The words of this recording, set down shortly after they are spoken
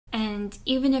And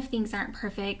even if things aren't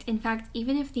perfect, in fact,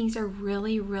 even if things are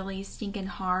really, really stinking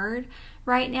hard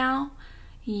right now,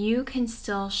 you can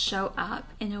still show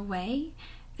up in a way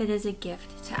that is a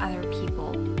gift to other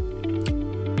people.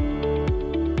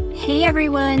 Hey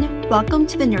everyone, welcome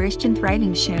to the Nourished and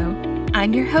Thriving Show.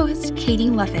 I'm your host,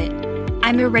 Katie Luffett.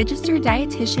 I'm a registered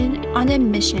dietitian on a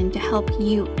mission to help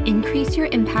you increase your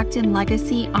impact and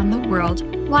legacy on the world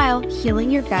while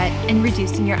healing your gut and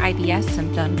reducing your IBS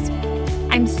symptoms.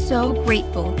 I'm so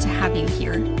grateful to have you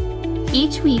here.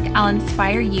 Each week, I'll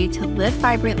inspire you to live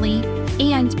vibrantly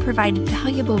and provide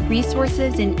valuable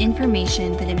resources and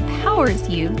information that empowers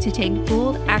you to take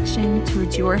bold action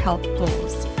towards your health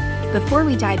goals. Before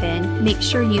we dive in, make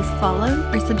sure you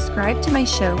follow or subscribe to my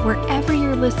show wherever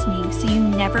you're listening so you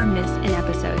never miss an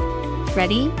episode.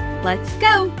 Ready? Let's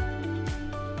go!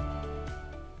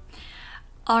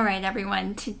 All right,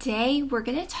 everyone. Today, we're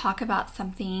going to talk about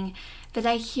something that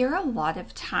I hear a lot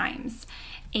of times.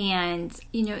 And,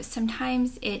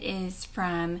 sometimes it is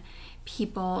from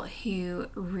people who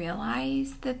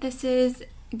realize that this is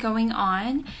going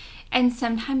on. And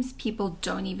sometimes people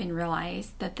don't even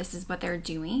realize that this is what they're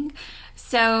doing.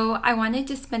 So I wanted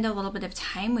to spend a little bit of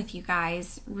time with you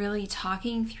guys really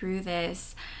talking through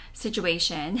this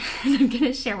situation. I'm going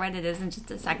to share what it is in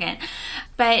just a second.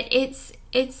 But it's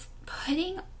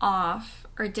putting off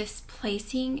or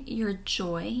displacing your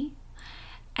joy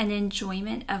and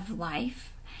enjoyment of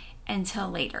life until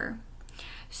later.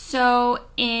 So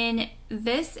in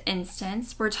this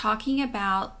instance, we're talking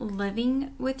about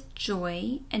living with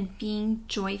joy and being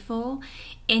joyful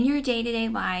in your day-to-day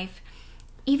life,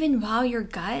 even while your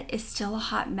gut is still a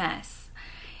hot mess.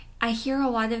 I hear a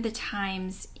lot of the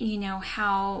times,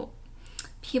 how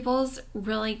people's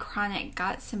really chronic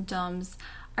gut symptoms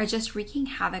are just wreaking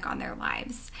havoc on their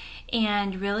lives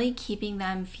and really keeping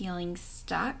them feeling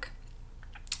stuck.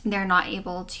 They're not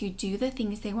able to do the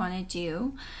things they want to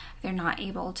do. They're not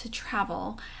able to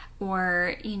travel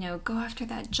or, go after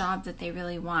that job that they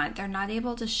really want. They're not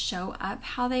able to show up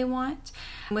how they want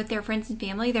with their friends and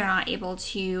family. They're not able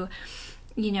to,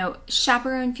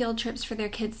 chaperone field trips for their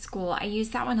kids' school. I use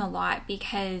that one a lot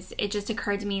because it just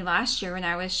occurred to me last year when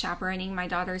I was chaperoning my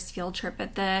daughter's field trip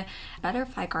at the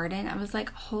butterfly garden. I was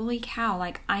like, holy cow,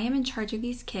 I am in charge of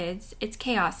these kids. It's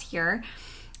chaos here.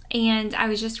 And I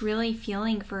was just really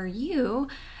feeling for you.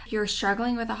 If you're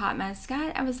struggling with a hot mess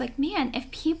gut, I was like, man,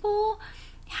 if people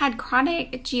had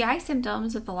chronic GI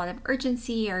symptoms with a lot of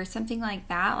urgency or something like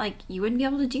that, you wouldn't be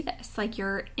able to do this.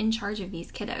 You're in charge of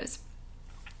these kiddos.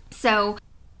 So,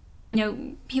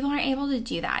 people aren't able to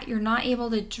do that. You're not able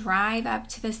to drive up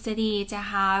to the city to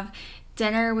have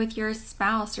dinner with your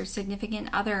spouse or significant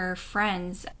other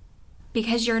friends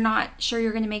because you're not sure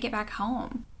you're going to make it back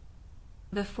home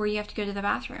before you have to go to the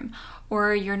bathroom,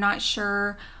 or you're not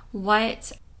sure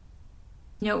what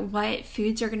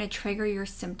foods are going to trigger your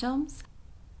symptoms,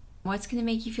 what's going to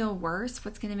make you feel worse,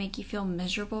 what's going to make you feel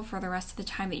miserable for the rest of the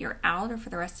time that you're out or for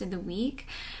the rest of the week.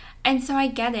 And so I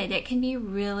get it. It can be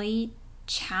really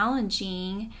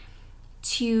challenging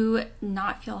to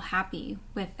not feel happy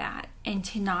with that and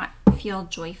to not feel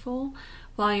joyful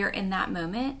while you're in that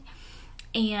moment.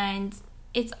 And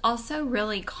it's also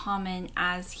really common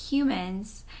as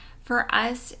humans for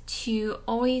us to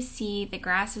always see the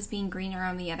grass as being greener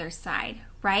on the other side,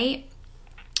 right?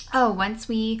 Oh, once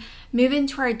we move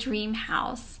into our dream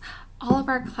house, all of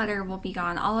our clutter will be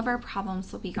gone. All of our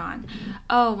problems will be gone.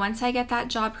 Oh, once I get that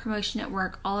job promotion at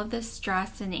work, all of this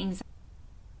stress and anxiety,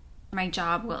 my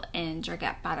job will end or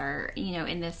get better,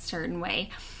 in this certain way.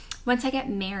 Once I get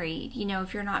married,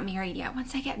 if you're not married yet,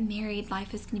 once I get married,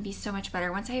 life is going to be so much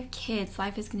better. Once I have kids,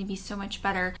 life is going to be so much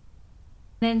better.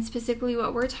 Then specifically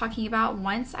what we're talking about,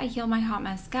 once I heal my hot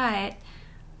mess gut,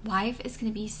 life is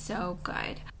going to be so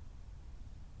good.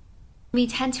 We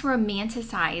tend to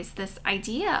romanticize this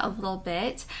idea a little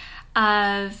bit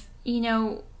of,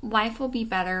 life will be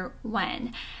better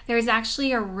when. There's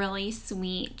actually a really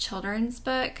sweet children's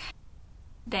book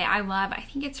that I love. I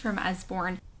think it's from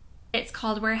Usborne. It's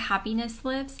called Where Happiness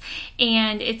Lives,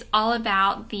 and it's all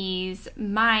about these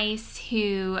mice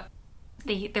who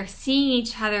they're seeing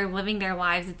each other living their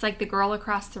lives. It's like the girl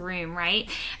across the room, right?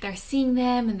 They're seeing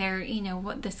them, and they're,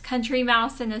 this country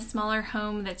mouse in a smaller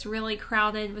home that's really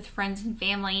crowded with friends and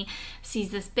family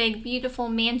sees this big, beautiful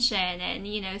mansion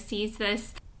and, sees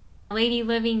this lady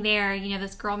living there,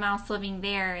 this girl mouse living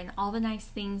there and all the nice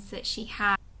things that she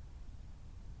has.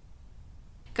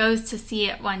 Goes to see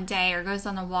it one day or goes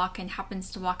on a walk and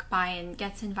happens to walk by and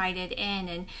gets invited in,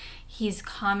 and he's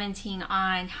commenting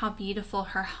on how beautiful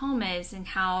her home is and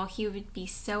how he would be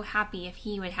so happy if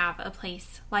he would have a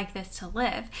place like this to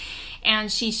live. And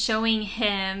she's showing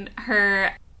him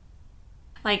her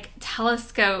like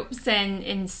telescopes and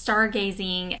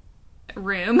stargazing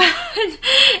room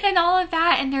and all of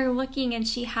that, and they're looking, and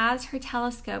she has her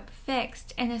telescope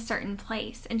fixed in a certain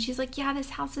place, and she's like, yeah,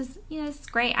 this house is, it's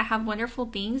great, I have wonderful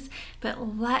things,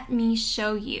 but let me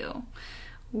show you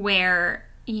where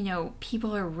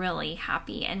people are really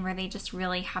happy and where they just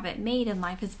really have it made and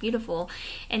life is beautiful.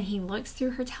 And he looks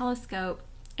through her telescope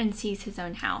and sees his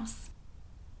own house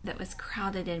that was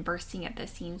crowded and bursting at the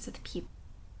seams with people.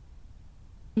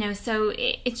 So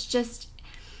it's just,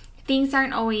 things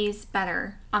aren't always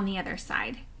better on the other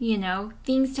side.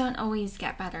 Things don't always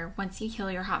get better once you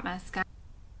heal your hot mess gut.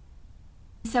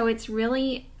 So it's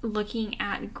really looking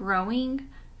at growing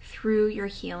through your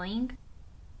healing,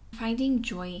 finding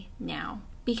joy now,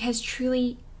 because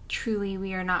truly, truly,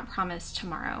 we are not promised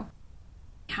tomorrow.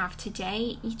 We have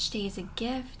today. Each day is a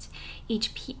gift.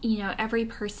 Every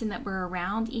person that we're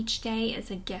around each day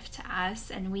is a gift to us,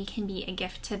 and we can be a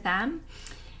gift to them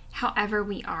however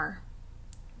we are,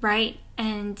 right?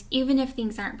 And even if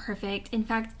things aren't perfect, in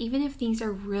fact, even if things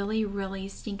are really, really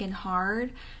stinking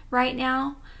hard right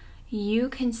now, you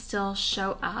can still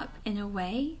show up in a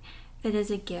way that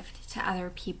is a gift to other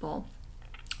people.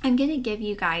 I'm going to give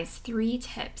you guys 3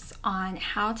 tips on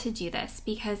how to do this,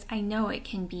 because I know it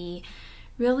can be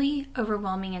really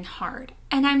overwhelming and hard.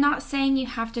 And I'm not saying you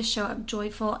have to show up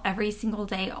joyful every single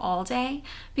day, all day,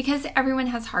 because everyone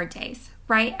has hard days,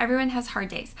 right? Everyone has hard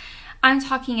days. I'm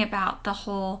talking about the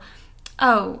whole,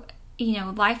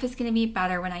 life is going to be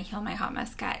better when I heal my hot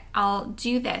mess gut. I'll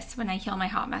do this when I heal my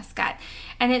hot mess gut.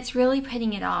 And it's really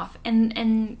putting it off.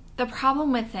 And the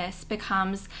problem with this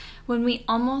becomes when we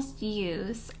almost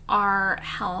use our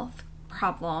health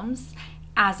problems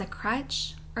as a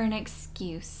crutch or an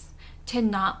excuse to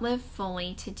not live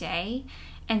fully today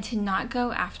and to not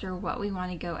go after what we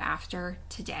want to go after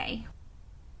today.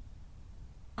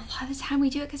 A lot of the time we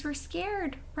do it because we're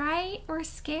scared, right? We're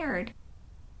scared.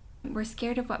 We're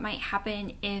scared of what might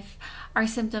happen if our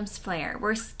symptoms flare.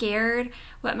 We're scared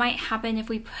what might happen if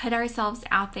we put ourselves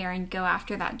out there and go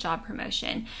after that job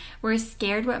promotion. We're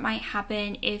scared what might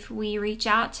happen if we reach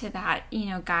out to that,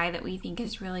 guy that we think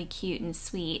is really cute and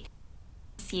sweet,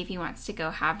 see if he wants to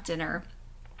go have dinner.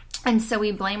 And so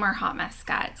we blame our hot mess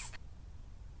guts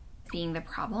being the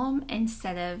problem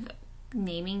instead of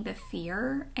naming the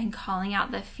fear and calling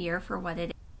out the fear for what it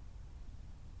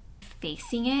is,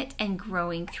 facing it and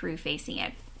growing through facing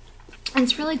it. And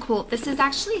it's really cool. This is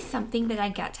actually something that I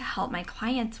get to help my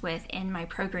clients with in my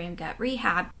program, Gut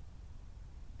Rehab.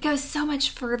 It goes so much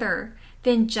further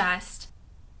than just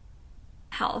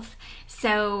health.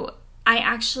 So I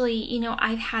actually,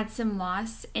 I've had some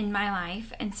loss in my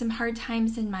life and some hard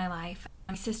times in my life.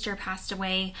 My sister passed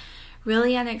away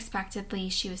really unexpectedly.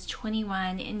 She was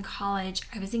 21 in college.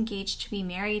 I was engaged to be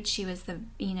married. She was the,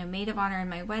 maid of honor in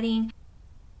my wedding.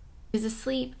 She was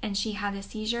asleep and she had a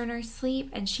seizure in her sleep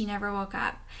and she never woke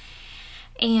up.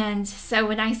 And so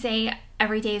when I say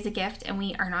every day is a gift and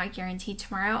we are not guaranteed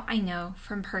tomorrow, I know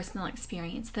from personal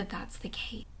experience that that's the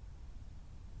case.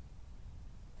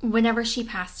 Whenever she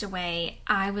passed away,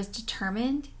 I was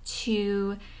determined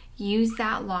to use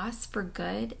that loss for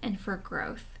good and for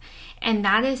growth. And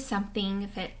that is something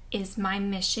that is my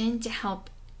mission to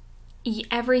help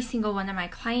every single one of my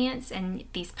clients and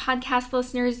these podcast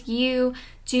listeners, you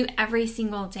do every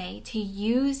single day, to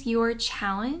use your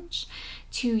challenge,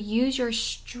 to use your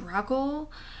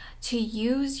struggle, to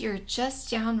use your just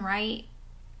downright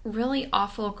really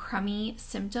awful, crummy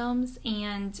symptoms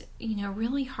and,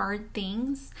 really hard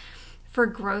things for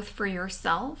growth for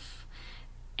yourself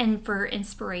and for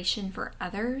inspiration for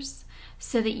others,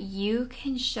 so that you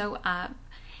can show up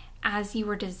as you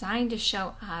were designed to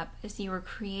show up, as you were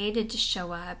created to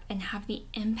show up, and have the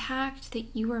impact that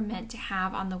you were meant to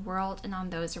have on the world and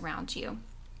on those around you.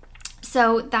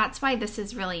 So that's why this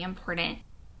is really important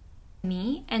to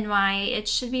me and why it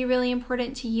should be really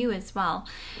important to you as well.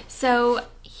 So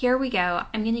here we go.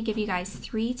 I'm going to give you guys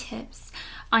 3 tips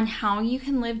on how you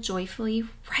can live joyfully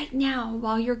right now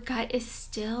while your gut is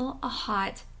still a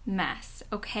hot mess,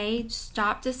 okay?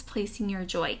 Stop displacing your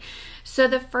joy. So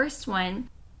the first one,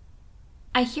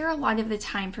 I hear a lot of the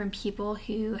time from people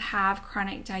who have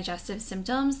chronic digestive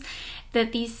symptoms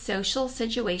that these social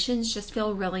situations just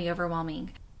feel really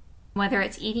overwhelming. Whether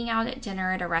it's eating out at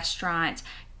dinner at a restaurant,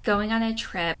 going on a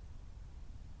trip,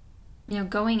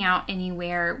 going out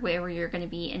anywhere where you're going to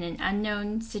be in an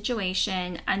unknown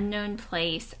situation, unknown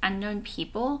place, unknown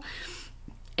people,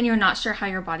 and you're not sure how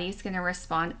your body is going to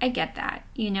respond. I get that,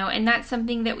 and that's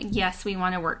something that, yes, we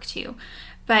want to work to.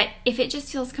 But if it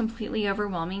just feels completely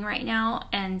overwhelming right now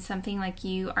and something like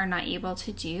you are not able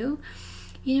to do,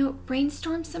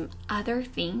 brainstorm some other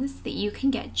things that you can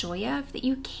get joy of that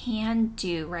you can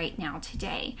do right now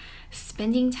today.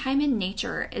 Spending time in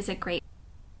nature is a great,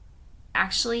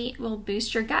 actually will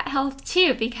boost your gut health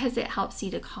too, because it helps you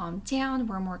to calm down.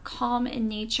 We're more calm in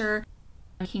nature.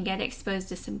 You can get exposed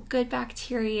to some good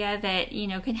bacteria that,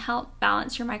 can help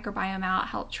balance your microbiome out,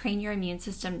 help train your immune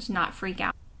system to not freak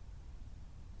out.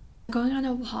 Going on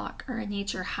a walk or a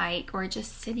nature hike or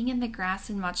just sitting in the grass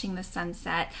and watching the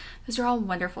sunset, those are all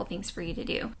wonderful things for you to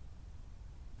do.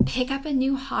 Pick up a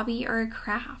new hobby or a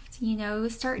craft,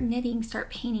 start knitting, start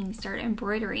painting, start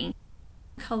embroidering.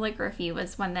 Calligraphy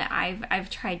was one that I've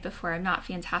tried before. I'm not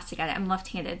fantastic at it. I'm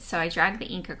left-handed, so I drag the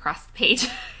ink across the page.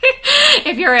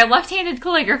 If you're a left-handed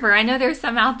calligrapher, I know there's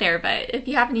some out there, but if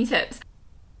you have any tips,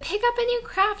 pick up a new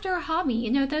craft or a hobby,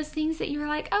 those things that you're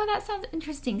like, oh, that sounds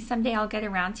interesting. Someday I'll get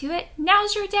around to it.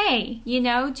 Now's your day,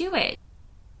 do it.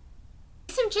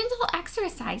 Some gentle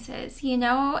exercises,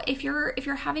 if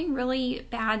you're having really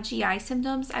bad GI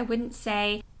symptoms, I wouldn't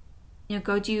say,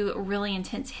 go do a really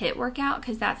intense HIIT workout,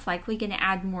 because that's likely going to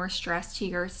add more stress to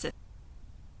your system.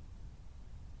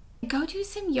 Go do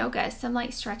some yoga, some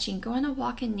light stretching, go on a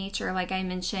walk in nature, like I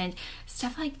mentioned,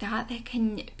 stuff like that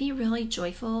can be really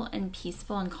joyful and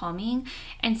peaceful and calming,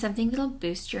 and something that'll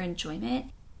boost your enjoyment.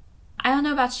 I don't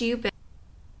know about you, but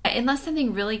unless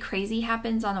something really crazy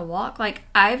happens on a walk, like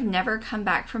I've never come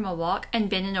back from a walk and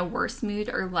been in a worse mood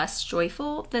or less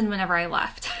joyful than whenever I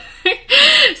left.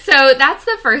 So that's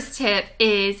the first tip,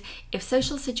 is if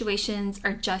social situations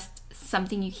are just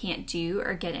something you can't do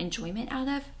or get enjoyment out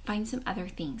of, find some other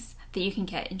things that you can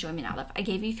get enjoyment out of. I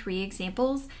gave you 3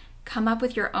 examples. Come up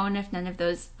with your own if none of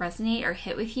those resonate or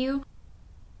hit with you.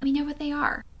 Let me know what they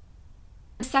are.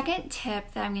 The second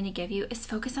tip that I'm going to give you is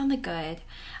focus on the good.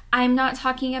 I'm not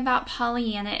talking about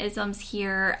Pollyanna-isms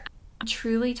here. I'm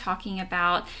truly talking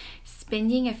about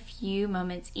spending a few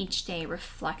moments each day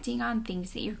reflecting on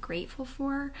things that you're grateful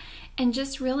for, and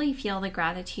just really feel the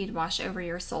gratitude wash over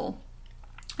your soul.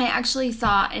 I actually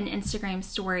saw an Instagram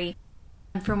story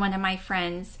from one of my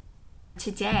friends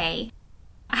today.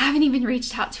 I haven't even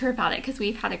reached out to her about it because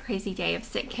we've had a crazy day of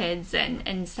sick kids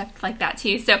and stuff like that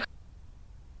too. So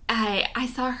I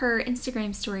saw her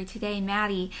Instagram story today,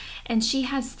 Maddie, and she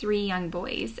has 3 young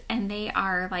boys, and they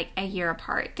are like a year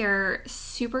apart. They're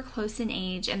super close in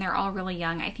age, and they're all really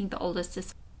young. I think the oldest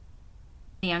is,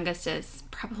 the youngest is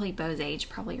probably Bo's age,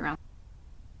 probably around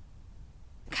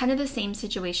kind of the same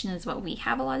situation as what we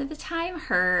have a lot of the time.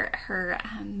 Her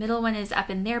middle one is up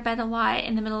in their bed a lot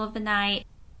in the middle of the night.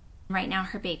 Right now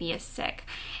her baby is sick,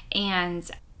 and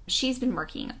she's been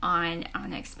working on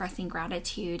expressing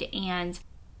gratitude, and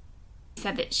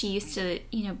said that she used to,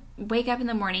 wake up in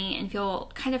the morning and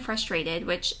feel kind of frustrated,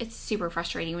 which it's super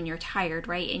frustrating when you're tired,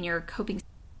 right? And you're coping.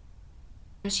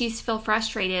 She's feel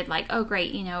frustrated, like, oh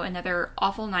great, another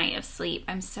awful night of sleep.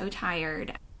 I'm so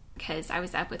tired because I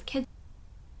was up with kids.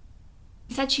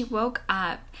 Said she woke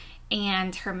up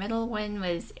and her middle one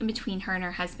was in between her and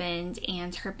her husband,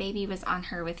 and her baby was on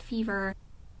her with fever,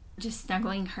 just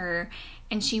snuggling her,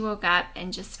 and she woke up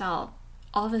and just felt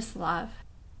all this love.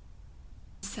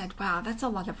 Said, wow, that's a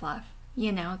lot of love.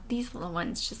 These little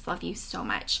ones just love you so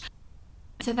much.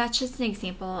 So that's just an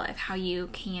example of how you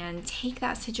can take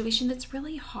that situation that's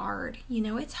really hard.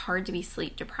 It's hard to be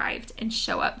sleep deprived and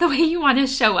show up the way you want to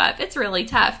show up. It's really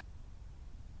tough.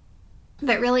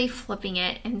 But really flipping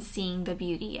it and seeing the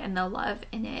beauty and the love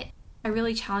in it. I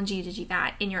really challenge you to do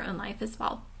that in your own life as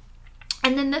well.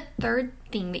 And then the third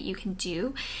thing that you can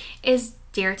do is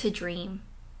dare to dream.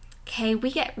 Okay, we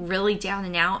get really down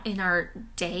and out in our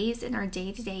days, in our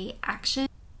day-to-day action,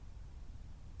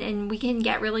 and we can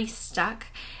get really stuck.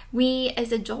 We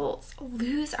as adults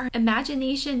lose our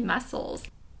imagination muscles.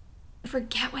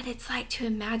 Forget what it's like to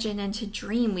imagine and to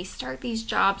dream. We start these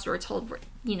jobs, we're told,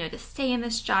 to stay in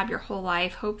this job your whole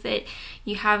life, hope that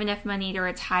you have enough money to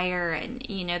retire, and,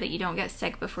 that you don't get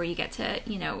sick before you get to,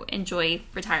 enjoy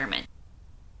retirement.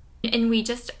 And we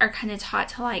just are kind of taught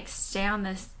to stay on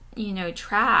this,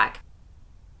 track.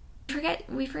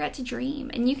 We forget to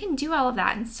dream. And you can do all of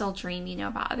that and still dream,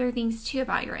 about other things too,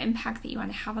 about your impact that you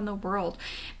want to have on the world.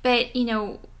 But,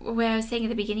 what I was saying at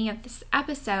the beginning of this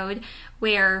episode,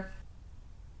 where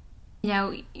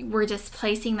we're just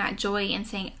placing that joy and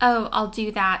saying, oh, I'll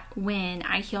do that when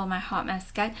I heal my hot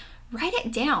mess gut. Write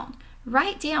it down.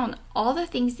 Write down all the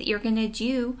things that you're going to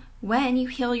do when you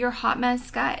heal your hot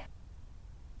mess gut.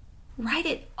 Write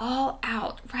it all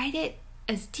out. Write it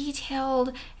as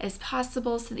detailed as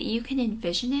possible so that you can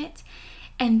envision it.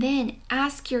 And then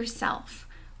ask yourself,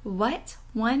 what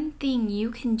one thing you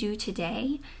can do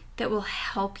today that will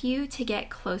help you to get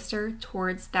closer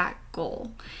towards that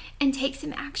goal and take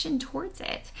some action towards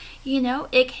it.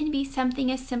 It can be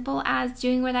something as simple as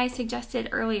doing what I suggested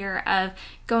earlier of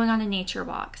going on a nature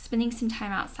walk, spending some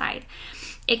time outside.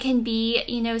 It can be,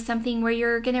 something where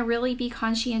you're going to really be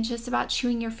conscientious about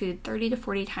chewing your food 30 to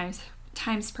 40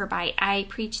 times per bite. I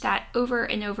preach that over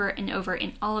and over and over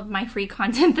in all of my free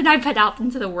content that I put out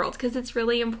into the world because it's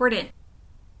really important.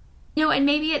 And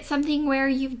maybe it's something where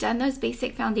you've done those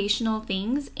basic foundational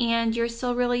things and you're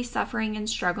still really suffering and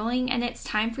struggling, and it's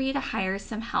time for you to hire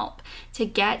some help, to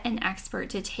get an expert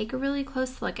to take a really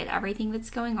close look at everything that's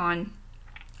going on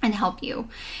and help you.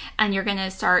 And you're going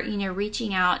to start,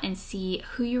 reaching out and see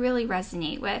who you really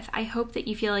resonate with. I hope that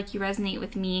you feel like you resonate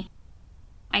with me.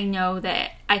 I know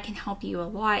that I can help you a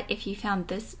lot. If you found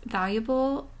this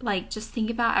valuable, just think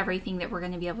about everything that we're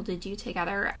going to be able to do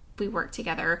together if we work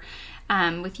together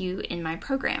with you in my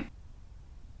program.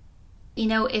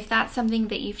 If that's something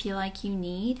that you feel like you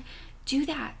need, do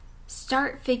that.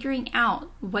 Start figuring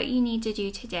out what you need to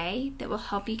do today that will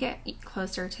help you get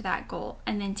closer to that goal,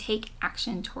 and then take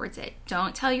action towards it.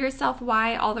 Don't tell yourself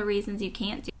why, all the reasons you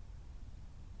can't do.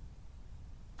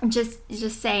 Just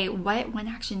say, what one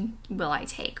action will I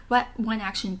take? What one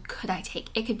action could I take?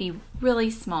 It could be really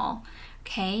small,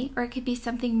 okay? Or it could be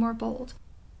something more bold.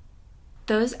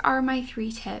 Those are my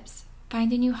 3 tips.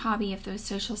 Find a new hobby if those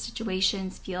social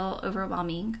situations feel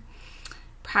overwhelming.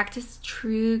 Practice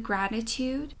true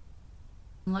gratitude.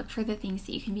 Look for the things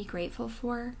that you can be grateful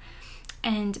for.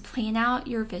 And plan out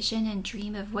your vision and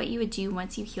dream of what you would do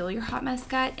once you heal your hot mess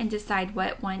gut, and decide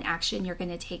what one action you're going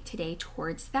to take today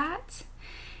towards that.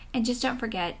 And just don't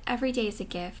forget, every day is a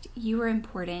gift. You are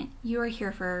important. You are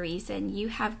here for a reason. You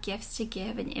have gifts to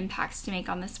give and impacts to make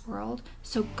on this world.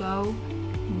 So go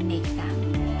make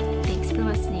them. Thanks for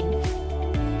listening.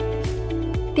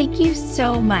 Thank you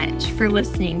so much for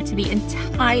listening to the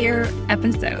entire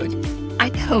episode. I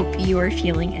hope you are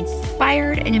feeling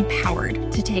inspired and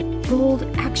empowered to take bold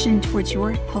action towards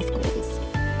your health goals.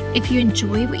 If you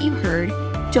enjoy what you heard,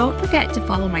 don't forget to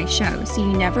follow my show so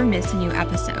you never miss a new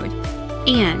episode.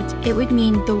 And it would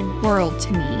mean the world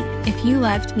to me if you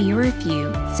left me a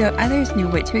review so others knew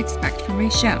what to expect from my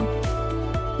show.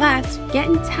 Last, get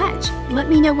in touch. Let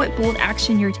me know what bold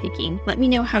action you're taking. Let me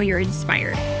know how you're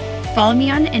inspired. Follow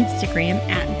me on Instagram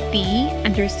at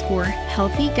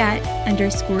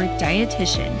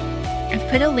the_healthygut_dietitian. I've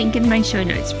put a link in my show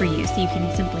notes for you so you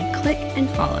can simply click and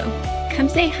follow. Come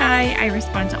say hi. I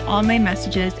respond to all my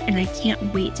messages and I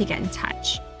can't wait to get in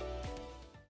touch.